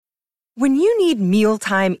When you need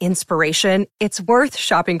mealtime inspiration, it's worth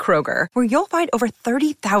shopping Kroger, where you'll find over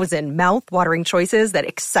 30,000 mouth-watering choices that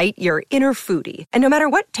excite your inner foodie. And no matter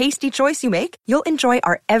what tasty choice you make, you'll enjoy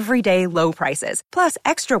our everyday low prices, plus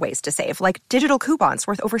extra ways to save, like digital coupons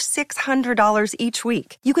worth over $600 each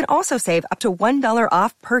week. You can also save up to $1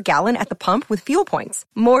 off per gallon at the pump with fuel points.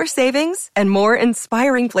 More savings and more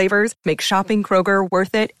inspiring flavors make shopping Kroger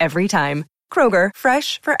worth it every time. Kroger,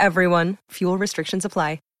 fresh for everyone. Fuel restrictions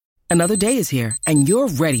apply. Another day is here, and you're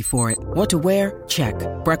ready for it. What to wear? Check.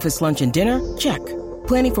 Breakfast, lunch, and dinner? Check.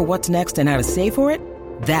 Planning for what's next and how to save for it?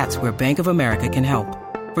 That's where Bank of America can help.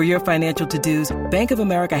 For your financial to-dos, Bank of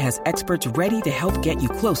America has experts ready to help get you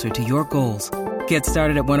closer to your goals. Get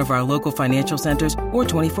started at one of our local financial centers or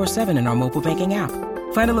 24/7 in our mobile banking app.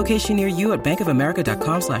 Find a location near you at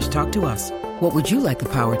bankofamerica.com/talktous. What would you like the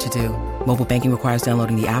power to do? Mobile banking requires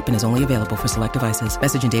downloading the app and is only available for select devices.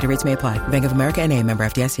 Message and data rates may apply. Bank of America N.A., member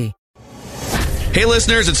FDIC. Hey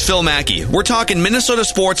listeners, it's Phil Mackey. We're talking Minnesota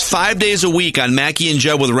sports 5 days a week on Mackey and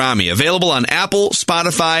Judd with Rami. Available on Apple,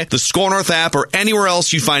 Spotify, the Score North app, or anywhere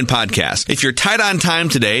else you find podcasts. If you're tight on time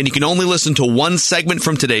today and you can only listen to one segment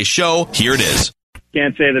from today's show, here it is.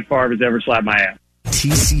 Can't say that Favre has ever slapped my ass.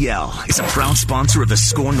 TCL is a proud sponsor of the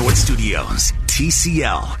Score North Studios.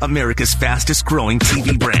 TCL, America's fastest growing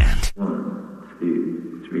TV brand. 1,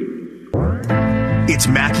 2, 3. It's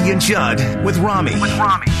Mackey and Judd with Rami.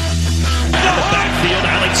 The backfield,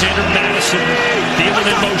 Alexander Madison, Thielen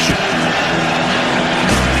in motion.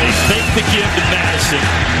 They fake the give to Madison.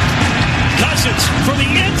 Cousins for the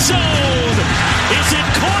end zone. Is it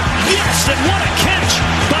caught? Yes, and what a catch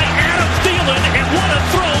by Adam Thielen, and what a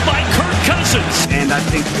throw by Kirk Cousins. And I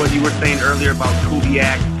think what you were saying earlier about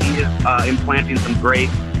Kubiak, he is implanting some great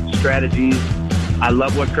strategies. I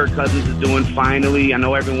love what Kirk Cousins is doing finally. I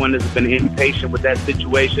know everyone has been impatient with that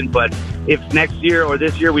situation, but if next year or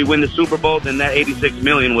this year we win the Super Bowl, then that $86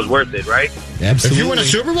 million was worth it, right? Absolutely. If you win a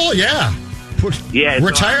Super Bowl, yeah.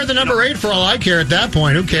 Retire the number 8 for all I care at that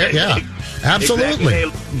point. Who cares? Yeah, absolutely.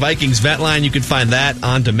 Exactly. Vikings Vet Line, you can find that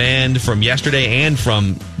on demand from yesterday and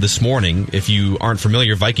from this morning. If you aren't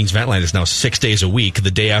familiar, Vikings Vet Line is now 6 days a week,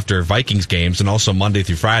 the day after Vikings games, and also Monday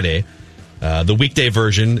through Friday. The weekday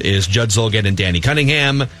version is Judd Zolgad and Danny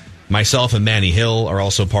Cunningham. Myself and Manny Hill are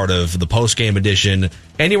also part of the post-game edition.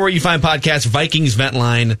 Anywhere you find podcasts, Vikings Vent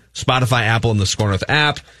Line, Spotify, Apple, and the Score North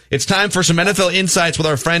app. It's time for some NFL insights with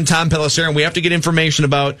our friend Tom Pelissero, and we have to get information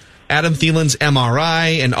about Adam Thielen's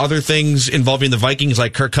MRI and other things involving the Vikings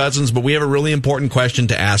like Kirk Cousins, but we have a really important question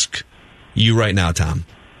to ask you right now, Tom.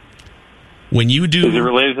 When you do... Is it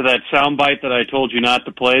related to that soundbite that I told you not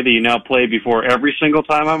to play that you now play before every single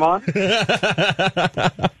time I'm on?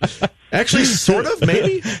 Actually, sort of,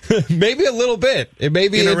 maybe? Maybe a little bit. It may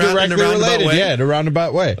be directly related. Way. Yeah, in a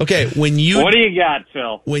roundabout way. Okay, when you... What do you got,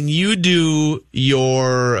 Phil? When you do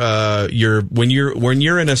your when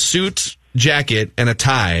you're in a suit, jacket, and a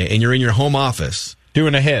tie, and you're in your home office...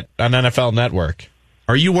 Doing a hit on NFL Network.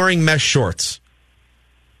 Are you wearing mesh shorts?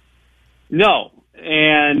 No.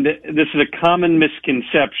 And this is a common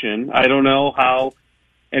misconception. I don't know how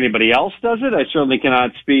anybody else does it. I certainly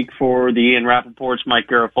cannot speak for the Ian Rappaports, Mike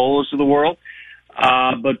Garafolos of the world.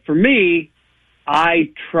 But for me,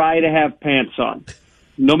 I try to have pants on,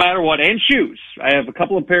 no matter what, and shoes. I have a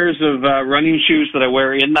couple of pairs of running shoes that I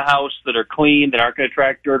wear in the house that are clean, that aren't going to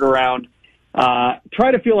attract dirt around.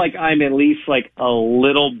 Try to feel like I'm at least like a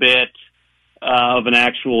little bit of an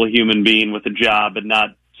actual human being with a job and not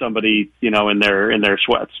somebody, in their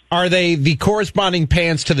sweats. Are they the corresponding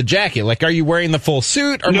pants to the jacket? Like, are you wearing the full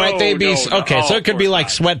suit, or might they be? No. Okay, so it could be like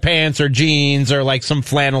sweatpants or jeans or like some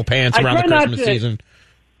flannel pants around the Christmas season.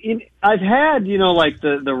 I've had, like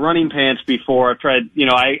the running pants before. I've tried,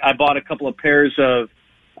 I bought a couple of pairs of,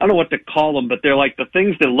 I don't know what to call them, but they're like the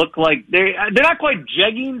things that look like they're not quite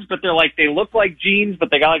jeggings, but they look like jeans, but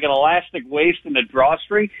they got like an elastic waist and a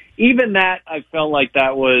drawstring. Even that, I felt like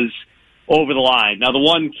that was over the line. Now, the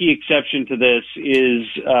one key exception to this is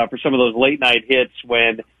for some of those late night hits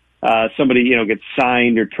when somebody gets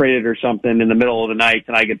signed or traded or something in the middle of the night,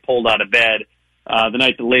 and I get pulled out of bed. The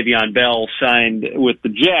night that Le'Veon Bell signed with the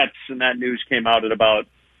Jets, and that news came out at about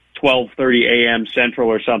 12:30 a.m. Central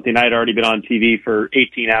or something. I had already been on TV for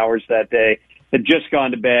 18 hours that day. Had just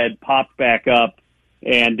gone to bed, popped back up,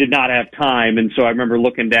 and did not have time. And so I remember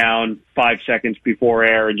looking down 5 seconds before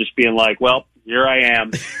air and just being like, well, here I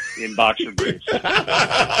am in boxer briefs.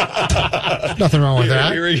 Nothing wrong with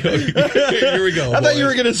that. Here we go. I thought you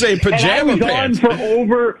were going to say pajama pants.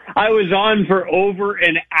 I was on for over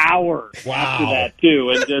an hour after that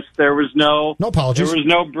too, and just there was no apologies. There was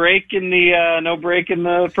no break in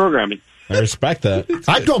the programming. I respect that.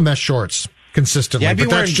 I'd go mesh shorts. consistently. Yeah, but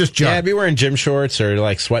that's just Judd. Yeah, I'd be wearing gym shorts or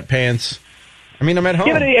like sweatpants. I mean, I'm at home.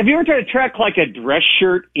 Yeah, but have you ever tried to track like a dress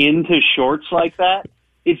shirt into shorts like that?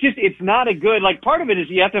 It's not a good, like, part of it is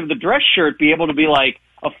you have to have the dress shirt be able to be like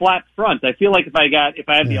a flat front. I feel like if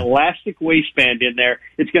I have the elastic waistband in there,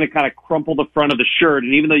 it's going to kind of crumple the front of the shirt.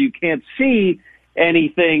 And even though you can't see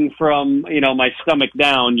anything from, my stomach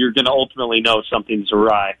down, you're going to ultimately know something's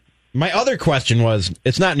awry. My other question was,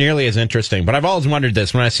 it's not nearly as interesting, but I've always wondered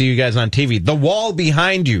this when I see you guys on TV. The wall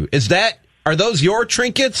behind you, are those your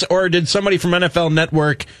trinkets, or did somebody from NFL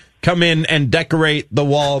Network come in and decorate the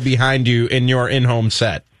wall behind you in your in-home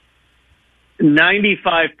set?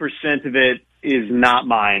 95% of it is not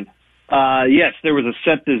mine. Yes, there was a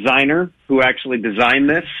set designer who actually designed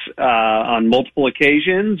this on multiple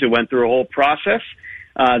occasions. It went through a whole process.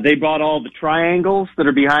 They brought all the triangles that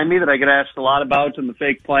are behind me that I get asked a lot about and the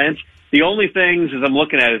fake plants. The only things, as I'm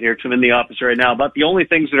looking at it here, because I'm in the office right now, but the only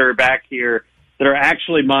things that are back here that are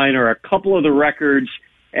actually mine are a couple of the records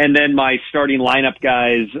and then my starting lineup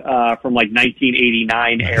guys from like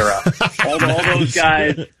 1989 era. all those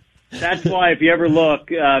guys. That's why if you ever look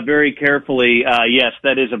very carefully, yes,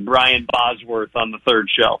 that is a Brian Bosworth on the third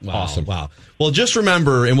show. Wow. Awesome. Wow. Well, just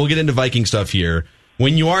remember, and we'll get into Viking stuff here,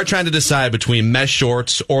 when you are trying to decide between mesh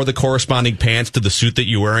shorts or the corresponding pants to the suit that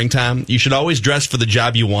you're wearing, Tom, you should always dress for the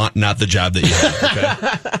job you want, not the job that you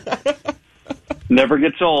have. Okay? Never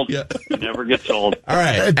gets old. Yeah. Never gets old. All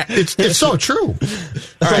right. It's so true.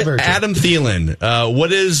 All right. Adam Thielen.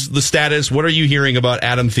 What is the status? What are you hearing about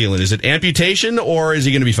Adam Thielen? Is it amputation or is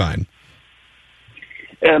he going to be fine?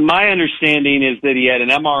 My understanding is that he had an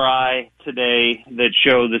MRI today that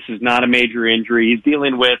showed this is not a major injury. He's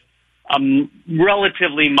dealing with a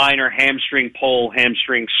relatively minor hamstring pull,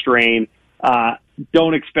 hamstring strain.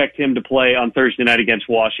 Don't expect him to play on Thursday night against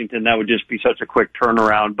Washington. That would just be such a quick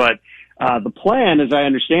turnaround. But the plan, as I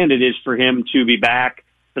understand it, is for him to be back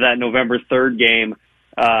for that November 3rd game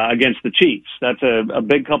against the Chiefs. That's a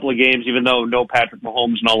big couple of games, even though no Patrick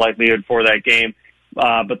Mahomes in all likelihood for that game.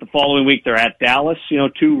 But the following week, they're at Dallas,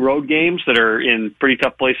 2 road games that are in pretty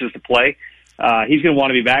tough places to play. He's going to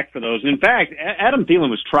want to be back for those. And in fact, Adam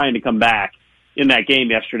Thielen was trying to come back in that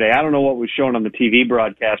game yesterday. I don't know what was shown on the TV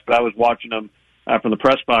broadcast, but I was watching him from the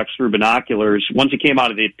press box through binoculars. Once he came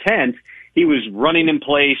out of the tent, he was running in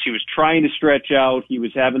place. He was trying to stretch out. He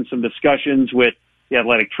was having some discussions with the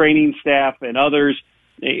athletic training staff and others.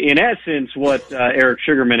 In essence, what Eric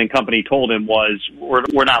Sugarman and company told him was,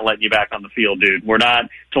 we're not letting you back on the field, dude. We're not.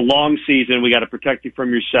 It's a long season. We got to protect you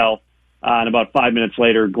from yourself. And about 5 minutes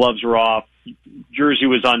later, gloves were off. Jersey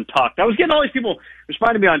was untucked. I was getting all these people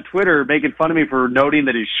responding to me on Twitter, making fun of me for noting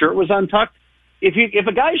that his shirt was untucked. If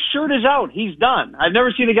a guy's shirt is out, he's done. I've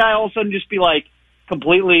never seen a guy all of a sudden just be like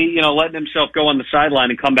completely, letting himself go on the sideline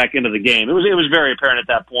and come back into the game. It was very apparent at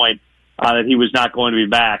that point that he was not going to be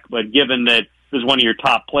back. But given that this is one of your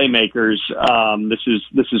top playmakers,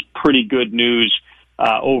 this is pretty good news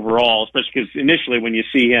overall, especially because initially when you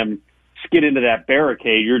see him skid into that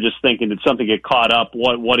barricade, you're just thinking, did something get caught up?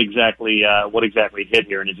 What exactly hit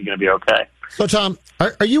here, and is he going to be okay? So, Tom,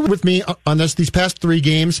 are you with me on this? These past 3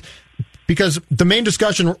 games, because the main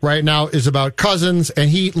discussion right now is about Cousins, and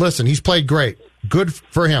he's played great, good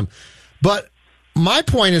for him. But my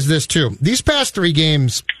point is this too: these past 3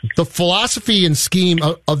 games, the philosophy and scheme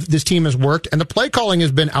of this team has worked, and the play calling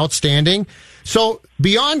has been outstanding. So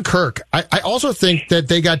beyond Kirk, I also think that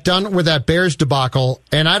they got done with that Bears debacle,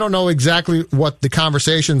 and I don't know exactly what the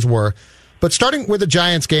conversations were, but starting with the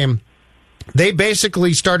Giants game, they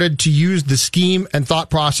basically started to use the scheme and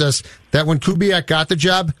thought process that when Kubiak got the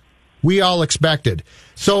job, we all expected.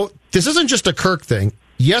 So this isn't just a Kirk thing.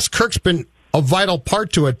 Yes, Kirk's been a vital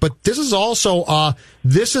part to it, but this is also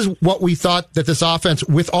this is what we thought that this offense,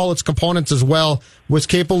 with all its components as well, was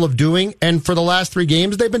capable of doing. And for the last 3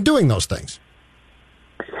 games, they've been doing those things.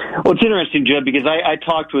 Well, it's interesting, Jeb, because I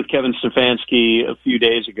talked with Kevin Stefanski a few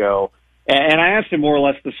days ago, and I asked him more or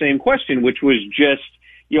less the same question, which was just,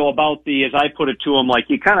 about the, as I put it to him, like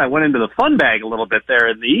you kind of went into the fun bag a little bit there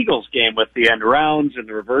in the Eagles game with the end rounds and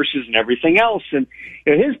the reverses and everything else. And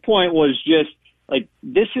his point was just, like,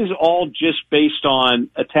 this is all just based on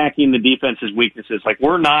attacking the defense's weaknesses. Like,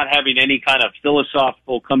 we're not having any kind of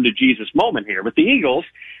philosophical come-to-Jesus moment here. With the Eagles,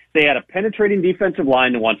 they had a penetrating defensive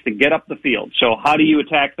line that wants to get up the field. So how do you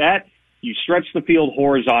attack that? You stretch the field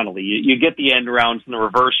horizontally. You get the end rounds and the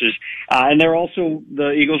reverses. And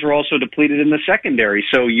the Eagles are also depleted in the secondary.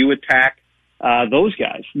 So you attack those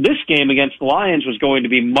guys. This game against the Lions was going to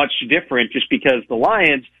be much different just because the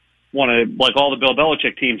Lions want to, like all the Bill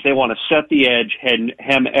Belichick teams, they want to set the edge and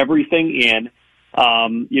hem everything in,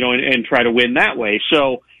 and try to win that way.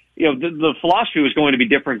 So the philosophy was going to be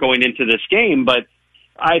different going into this game, but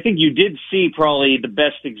I think you did see probably the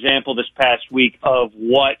best example this past week of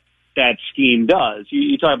what that scheme does.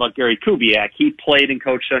 You talk about Gary Kubiak. He played and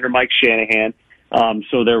coached under Mike Shanahan,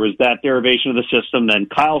 so there was that derivation of the system. Then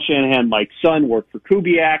Kyle Shanahan, Mike's son, worked for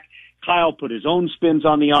Kubiak. Kyle put his own spins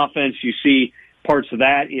on the offense. You see parts of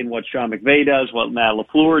that in what Sean McVay does, what Matt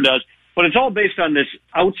LaFleur does. But it's all based on this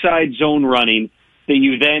outside zone running that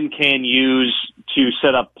you then can use to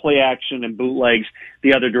set up play action and bootlegs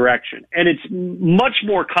the other direction. And it's much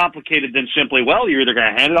more complicated than simply, well, you're either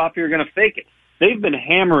going to hand it off or you're going to fake it. They've been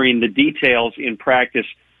hammering the details in practice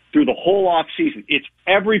through the whole offseason. It's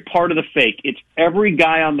every part of the fake. It's every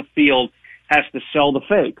guy on the field has to sell the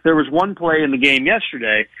fake. There was one play in the game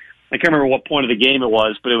yesterday. I can't remember what point of the game it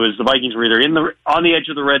was, but it was the Vikings were either on the edge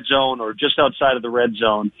of the red zone or just outside of the red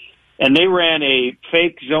zone. And they ran a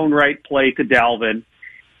fake zone right play to Dalvin.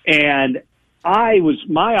 And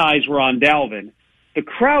my eyes were on Dalvin. The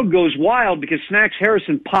crowd goes wild because Snacks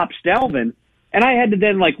Harrison pops Dalvin. And I had to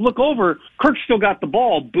then look over. Kirk still got the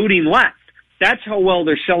ball booting left. That's how well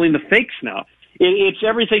they're selling the fakes now. It's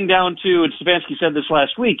everything down to, and Stefanski said this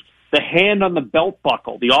last week, the hand on the belt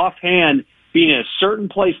buckle, the offhand being in a certain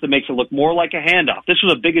place that makes it look more like a handoff. This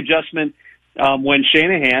was a big adjustment when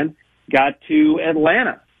Shanahan got to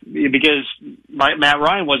Atlanta because Matt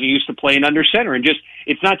Ryan wasn't used to playing under center. And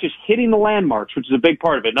it's not just hitting the landmarks, which is a big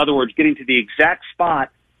part of it. In other words, getting to the exact spot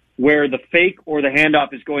where the fake or the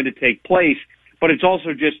handoff is going to take place, but it's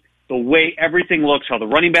also just the way everything looks, how the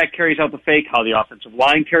running back carries out the fake, how the offensive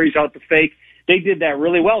line carries out the fake. They did that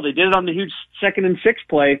really well. They did it on the huge 2nd and 6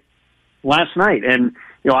 play last night. And,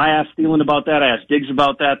 I asked Thielen about that. I asked Diggs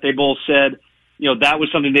about that. They both said, that was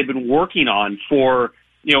something they've been working on for,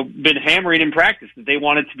 been hammering in practice that they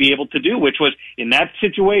wanted to be able to do, which was in that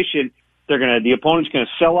situation, the opponent's going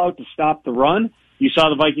to sell out to stop the run. You saw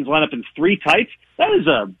the Vikings line up in 3 tights. That is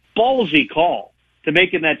a ballsy call to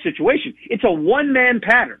make in that situation. It's a one-man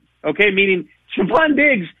pattern, okay? Meaning Stephon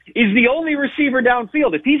Diggs is the only receiver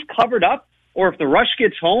downfield. If he's covered up or if the rush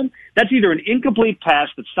gets home, that's either an incomplete pass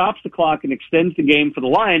that stops the clock and extends the game for the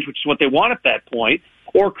Lions, which is what they want at that point,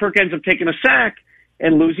 or Kirk ends up taking a sack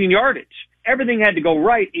and losing yardage. Everything had to go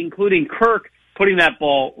right, including Kirk putting that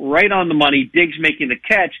ball right on the money, Diggs making the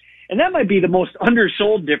catch. And that might be the most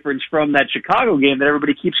undersold difference from that Chicago game that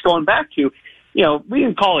everybody keeps going back to. We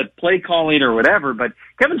can call it play calling or whatever, but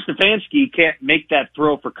Kevin Stefanski can't make that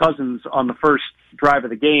throw for Cousins on the first drive of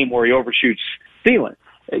the game where he overshoots Thielen.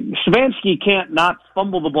 Stefanski can't not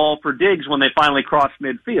fumble the ball for Diggs when they finally cross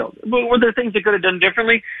midfield. Were there things they could have done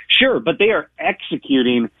differently? Sure, but they are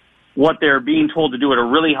executing what they're being told to do at a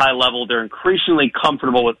really high level. They're increasingly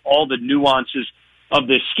comfortable with all the nuances of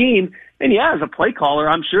this scheme. And yeah, as a play caller,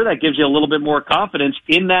 I'm sure that gives you a little bit more confidence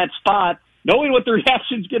in that spot, knowing what the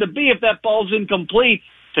reaction's going to be if that ball's incomplete,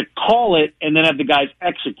 to call it and then have the guys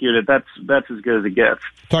execute it. That's as good as it gets.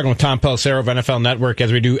 Talking with Tom Pelissero of NFL Network,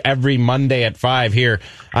 as we do every Monday at 5 here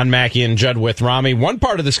on Mackey and Judd with Rami. One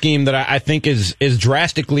part of the scheme that I think is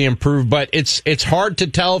drastically improved, but it's hard to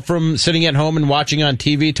tell from sitting at home and watching on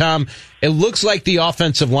TV, Tom. It looks like the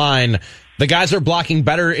offensive line, the guys are blocking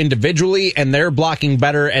better individually, and they're blocking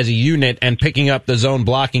better as a unit and picking up the zone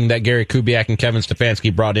blocking that Gary Kubiak and Kevin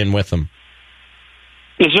Stefanski brought in with them.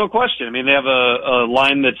 There's no question. I mean, they have a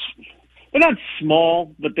line they're not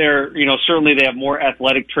small, but they're, certainly they have more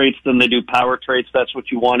athletic traits than they do power traits. That's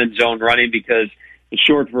what you want in zone running, because the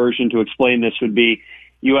short version to explain this would be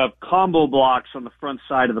you have combo blocks on the front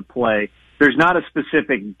side of the play. There's not a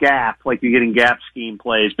specific gap like you get in gap scheme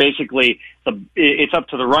plays. Basically, it's up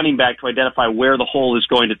to the running back to identify where the hole is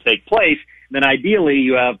going to take place. And then ideally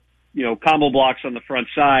you have, combo blocks on the front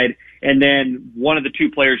side, and then one of the two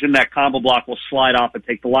players in that combo block will slide off and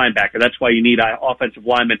take the linebacker. That's why you need offensive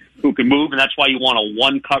linemen who can move, and that's why you want a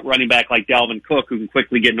one-cut running back like Dalvin Cook who can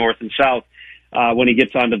quickly get north and south when he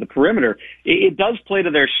gets onto the perimeter. It does play to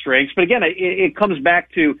their strengths, but again, it comes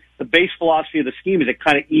back to the base philosophy of the scheme is it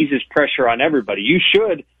kind of eases pressure on everybody. You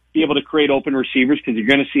should be able to create open receivers because you're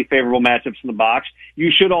going to see favorable matchups in the box.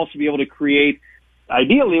 You should also be able to create,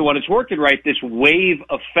 ideally, when it's working right, this wave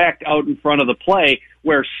effect out in front of the play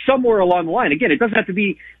where somewhere along the line, again, it doesn't have to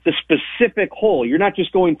be the specific hole. You're not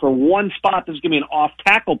just going for one spot that's going to be an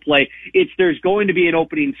off-tackle play. There's going to be an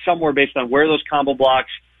opening somewhere based on where those combo blocks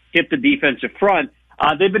hit the defensive front.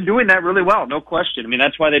 They've been doing that really well, no question. I mean,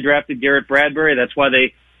 that's why they drafted Garrett Bradbury. That's why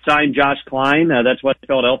they signed Josh Klein. That's why they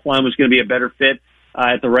felt Elflein was going to be a better fit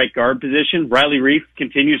at the right guard position. Riley Reif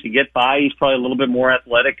continues to get by. He's probably a little bit more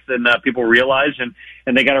athletic than people realize, and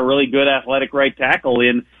they got a really good athletic right tackle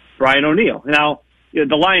in Brian O'Neill. Now,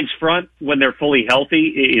 the Lions front, when they're fully healthy,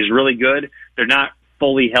 is really good. They're not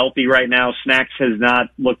fully healthy right now. Snacks has not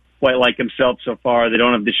looked quite like himself so far. They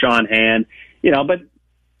don't have Deshaun Hand, but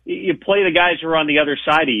you play the guys who are on the other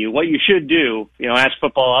side of you. What you should do, ask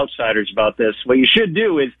Football Outsiders about this. What you should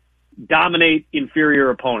do is dominate inferior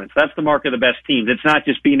opponents. That's the mark of the best teams. It's not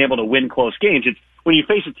just being able to win close games. It's when you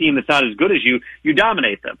face a team that's not as good as you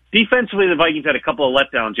dominate them. Defensively, the Vikings had a couple of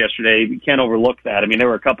letdowns yesterday. You can't overlook that. I mean, there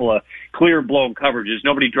were a couple of clear blown coverages.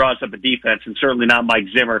 Nobody draws up a defense, and certainly not Mike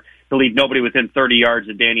Zimmer, to leave nobody within 30 yards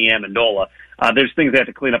of Danny Amendola. There's things they have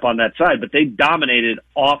to clean up on that side, but they dominated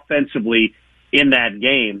offensively in that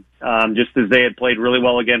game, just as they had played really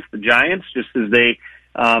well against the Giants, just as they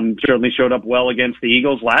certainly showed up well against the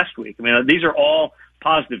Eagles last week. I mean, these are all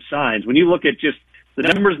positive signs. When you look at just the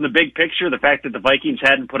numbers in the big picture, the fact that the Vikings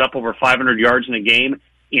hadn't put up over 500 yards in a game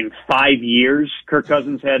in 5 years, Kirk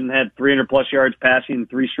Cousins hadn't had 300-plus yards passing in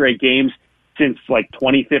 3 straight games since,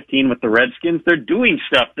 2015 with the Redskins. They're doing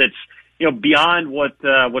stuff that's, beyond what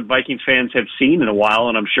Vikings fans have seen in a while,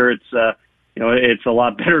 and I'm sure it's a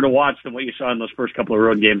lot better to watch than what you saw in those first couple of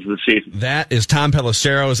road games of the season. That is Tom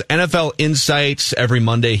Pelissero's NFL Insights every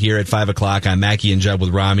Monday here at 5 o'clock on Mackie and Judd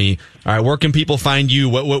with Rami. All right, where can people find you?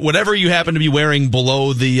 Whatever you happen to be wearing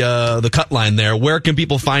below the cut line there, where can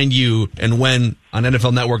people find you and when on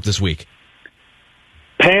NFL Network this week?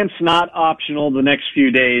 Pants not optional the next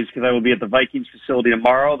few days because I will be at the Vikings facility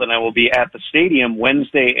tomorrow. Then I will be at the stadium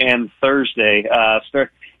Wednesday and Thursday.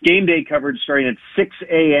 Game day coverage starting at 6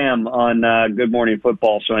 a.m. on Good Morning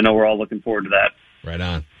Football, so I know we're all looking forward to that. Right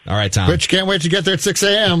on. All right, Tom. Rich, can't wait to get there at 6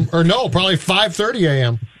 a.m. Or no, probably 5:30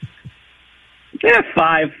 a.m. Yeah,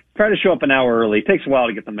 5. Try to show up an hour early. It takes a while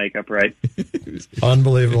to get the makeup right.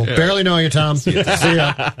 Unbelievable. Barely know you, Tom. See ya.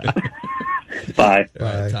 Bye.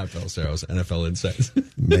 Tom Pelissero's NFL Insights.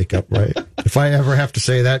 Makeup right. If I ever have to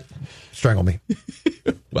say that, strangle me.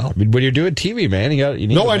 Well, when you're doing TV, man, you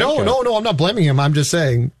need. No, I know. No, I'm not blaming him. I'm just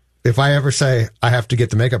saying, if I ever say I have to get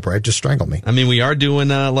the makeup right, just strangle me. I mean, we are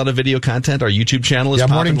doing a lot of video content. Our YouTube channel is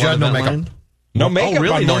Morning Judd, no makeup. Line. No makeup. Oh,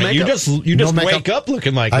 really? No makeup. You just wake up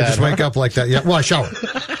looking like that. I just wake up like that. Yeah. Well, I shower.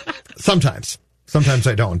 Sometimes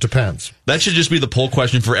I don't. Depends. That should just be the poll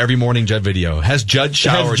question for every Morning Judd video. Has Judd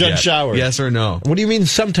showered yet? Showered? Yes or no? What do you mean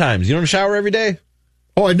sometimes? You don't shower every day?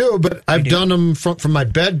 Oh, I do, but I've done them from my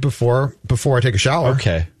bed before I take a shower.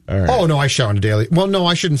 Okay. All right. Oh, no, I shower on a daily. Well, no,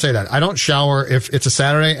 I shouldn't say that. I don't shower if it's a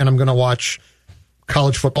Saturday and I'm going to watch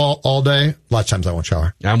college football all day. A lot of times I won't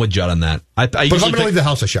shower. I'm with Judd on that. But if I'm going to leave the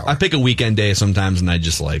house, I shower. I pick a weekend day sometimes, and I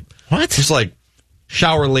just what? Just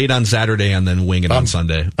shower late on Saturday and then wing it on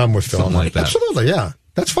Sunday. I'm with Phil. Something like that. Absolutely, yeah.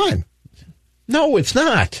 That's fine. No, it's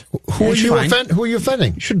not. Who are you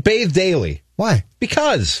offending? You should bathe daily. Why?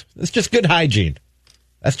 Because it's just good hygiene.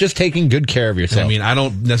 That's just taking good care of yourself. I mean, I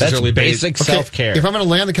don't necessarily That's basic self-care. If I'm going to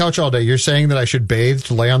lay on the couch all day, you're saying that I should bathe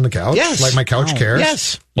to lay on the couch? Yes. Like my couch cares?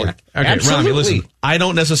 Yes. Yeah. Okay, Absolutely. Rami, listen. I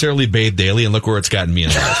don't necessarily bathe daily, and look where it's gotten me in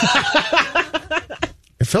life.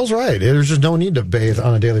 Phil's right. There's just no need to bathe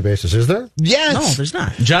on a daily basis, is there? Yes. No, there's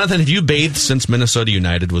not. Jonathan, have you bathed since Minnesota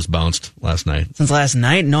United was bounced last night? Since last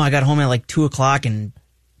night? No, I got home at 2 o'clock and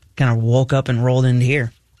kind of woke up and rolled into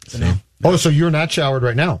here. So no. Oh, so you're not showered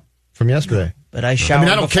right now from yesterday? But I showered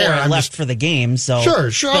I don't before care. I left for the game, so sure.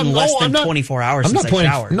 it's been less than 24 hours since I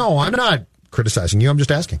showered. No, I'm not criticizing you. I'm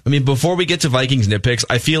just asking. I mean, before we get to Vikings nitpicks,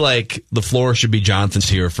 I feel like the floor should be Jonathan's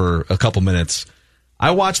here for a couple minutes.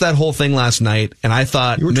 I watched that whole thing last night, and I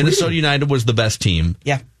thought Minnesota United was the best team.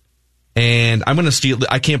 Yeah. And I'm going to steal.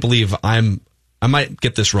 I can't believe I might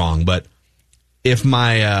get this wrong, but if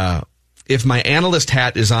my analyst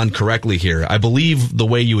hat is on correctly here, I believe the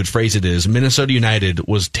way you would phrase it is Minnesota United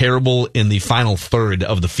was terrible in the final third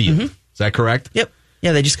of the field. Mm-hmm. Is that correct? Yep.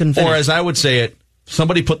 Yeah, they just couldn't finish. Or as I would say it,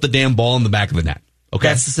 somebody put the damn ball in the back of the net. Okay.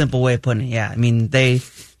 That's the simple way of putting it. Yeah. I mean, they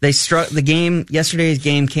struck the game. Yesterday's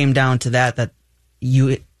game came down to that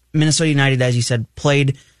Minnesota United, as you said,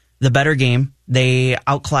 played the better game. They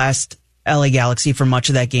outclassed LA Galaxy for much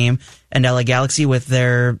of that game, and LA Galaxy, with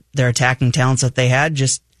their attacking talents that they had,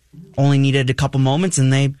 just only needed a couple moments,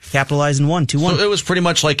 and they capitalized and won 2-1. So it was pretty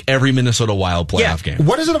much like every Minnesota Wild playoff game.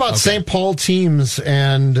 What is it about St. Paul teams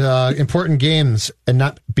and important games and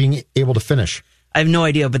not being able to finish? I have no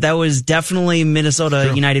idea, but that was definitely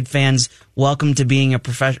Minnesota United fans welcome to being a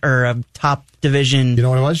top division. You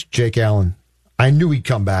know what it was? Jake Allen. I knew he'd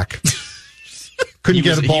come back. Couldn't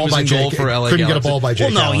get a ball by Jake. Couldn't get a ball by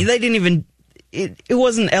Jake. Well, no, they didn't even. It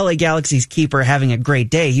wasn't LA Galaxy's keeper having a great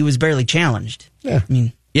day. He was barely challenged. Yeah, I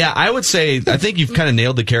mean. Yeah, I would say, I think you've kind of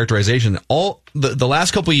nailed the characterization. All the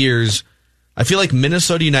last couple of years, I feel like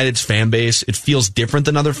Minnesota United's fan base, it feels different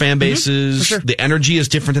than other fan bases. For sure. The energy is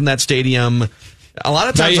different in that stadium. A lot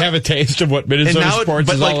of Now times you have a taste of what Minnesota sports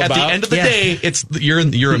but is like all at about. the end of the day, it's you're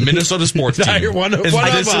a Minnesota sports team. Now you're one of This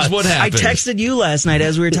us. is what I happens. texted you last night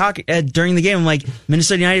as we were talking during the game. I'm like,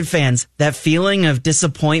 Minnesota United fans, that feeling of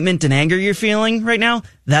disappointment and anger you're feeling right now,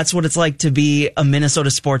 that's what it's like to be a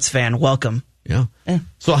Minnesota sports fan. Welcome. Yeah.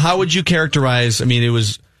 So how would you characterize? I mean, it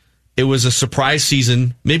was a surprise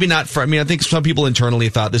season. Maybe not for. I mean, I think some people internally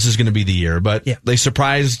thought this is going to be the year, but they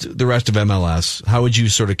surprised the rest of MLS. How would you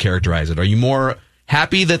sort of characterize it? Are you more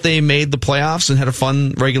happy that they made the playoffs and had a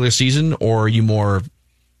fun regular season, or are you more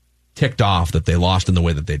ticked off that they lost in the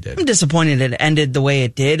way that they did? I'm disappointed it ended the way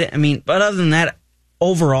it did. I mean, but other than that,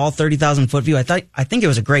 overall 30,000 foot view, I think it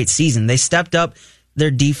was a great season. They stepped up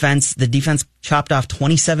their defense. The defense chopped off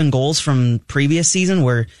 27 goals from previous season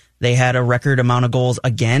where they had a record amount of goals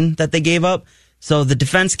again that they gave up. So the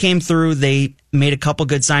defense came through. They made a couple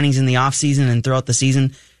good signings in the offseason and throughout the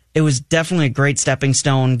season. It was definitely a great stepping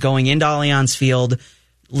stone going into Allianz Field,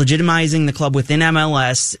 legitimizing the club within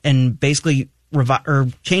MLS and basically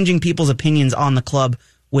changing people's opinions on the club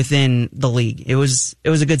within the league. It was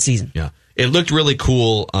a good season. Yeah. It looked really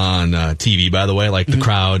cool on TV, by the way, like the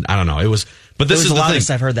crowd. I don't know. It was, but this is the loudest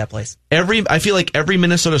thing. I've heard that place. I feel like every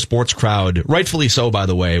Minnesota sports crowd, rightfully so, by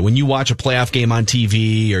the way, when you watch a playoff game on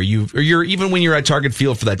TV or you're even when you're at Target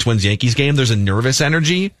Field for that Twins Yankees game, there's a nervous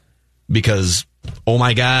energy because, oh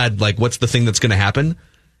my God, like what's the thing that's going to happen?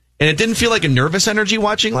 And it didn't feel like a nervous energy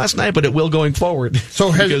watching last night, but it will going forward.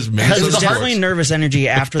 So It was definitely nervous energy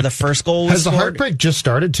after the first goal was Has the scored. heartbreak just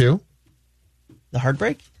started too? The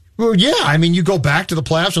heartbreak? Well, yeah. I mean, you go back to the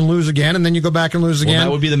playoffs and lose again, and then you go back and lose again. Well,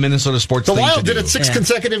 that would be the Minnesota sports The thing Wild to did do. it 6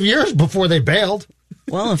 consecutive years before they bailed.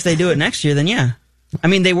 Well, if they do it next year, then yeah. I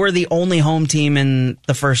mean, they were the only home team in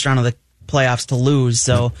the first round of the playoffs to lose.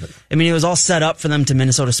 So, I mean, it was all set up for them to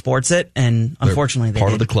Minnesota sports it, and unfortunately, they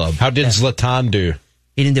part did. of the club. How did Zlatan do?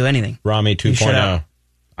 He didn't do anything. Rami He shut out. 2.0.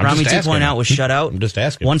 I'm Rami just asking. 2.0 was shut out. I'm just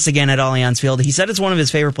asking. Once again at Allianz Field. He said it's one of his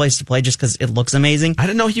favorite places to play just because it looks amazing. I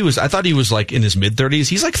didn't know he was. I thought he was like in his mid-30s.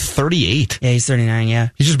 He's like 38. Yeah, he's 39, yeah.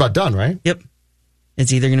 He's just about done, right? Yep.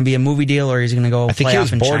 It's either going to be a movie deal or he's going to go I think play he off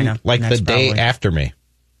was in born China. like next, the day probably. after me.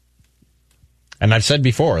 And I've said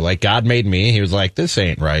before, like God made me. He was like, this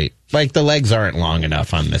ain't right. Like the legs aren't long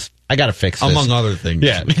enough on this. I got to fix this. Among other things.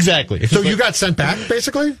 Yeah, exactly. So you got sent back,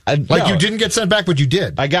 basically? Like no. you didn't get sent back, but you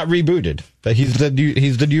did. I got rebooted. But he's the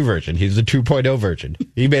new version. He's the 2.0 version.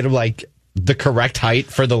 He made him like the correct height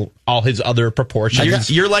for all his other proportions.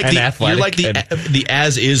 You're like and the athletic the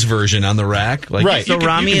as is version on the rack. Like, Right. So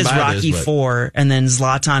Rami is Rocky 4, and then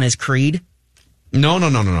Zlatan is Creed? No.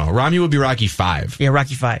 Rami would be Rocky 5. Yeah,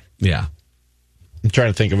 Rocky 5. Yeah. I'm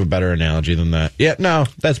trying to think of a better analogy than that. Yeah, no,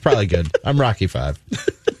 that's probably good. I'm Rocky 5.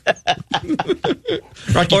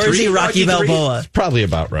 Rocky Or is 3? he Rocky Balboa? It's probably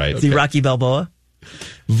about right. Is he Rocky Balboa?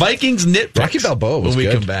 Vikings nitpicks. Rocky Balboa was when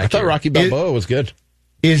good. we come back. I thought here. Rocky Balboa was good.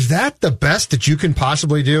 Is that the best that you can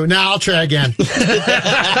possibly do? Now I'll try again. We'll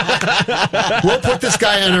put this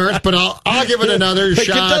guy on earth, but I'll give it another Like,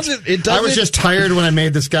 shot. it I was doesn't- just tired when I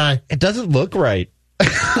made this guy. It doesn't look right.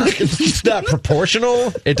 It's just not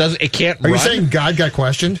proportional. It doesn't. It can't. Are you run. saying God got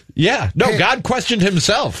questioned? Yeah. No, God questioned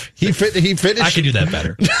himself. He finished. I could do that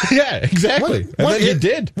better. Yeah, exactly. And then he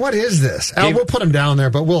did. What is this? Al, we'll put him down there,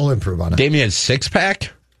 but we'll improve on it. Damien's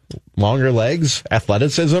six-pack, longer legs,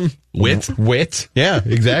 athleticism, wit. Yeah,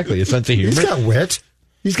 exactly. A sense of humor. He's got wit.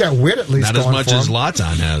 He's got wit at least. Not as going much for as him.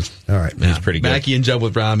 Zlatan has. All right. Yeah, pretty good. Mackey and Judd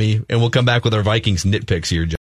with Rami, and we'll come back with our Vikings nitpicks here, Judd.